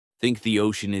Think the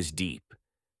ocean is deep.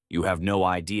 You have no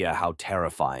idea how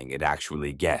terrifying it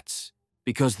actually gets.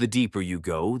 Because the deeper you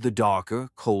go, the darker,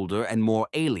 colder, and more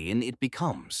alien it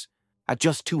becomes. At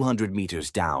just 200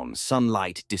 meters down,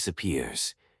 sunlight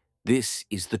disappears. This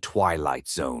is the Twilight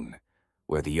Zone,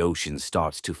 where the ocean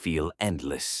starts to feel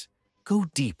endless. Go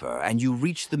deeper and you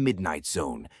reach the Midnight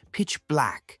Zone, pitch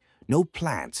black, no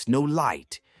plants, no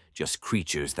light, just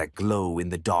creatures that glow in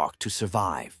the dark to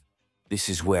survive. This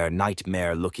is where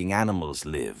nightmare-looking animals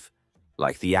live,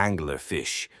 like the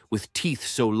anglerfish, with teeth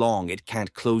so long it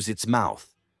can't close its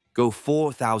mouth. Go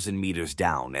 4,000 meters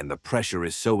down and the pressure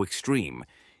is so extreme,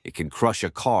 it can crush a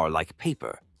car like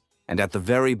paper. And at the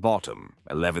very bottom,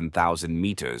 11,000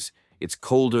 meters, it's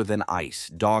colder than ice,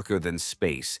 darker than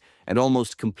space, and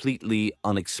almost completely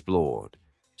unexplored.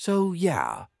 So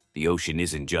yeah, the ocean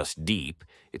isn't just deep,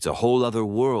 it's a whole other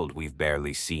world we've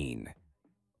barely seen.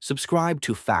 Subscribe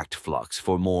to Fact Flux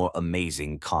for more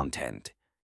amazing content.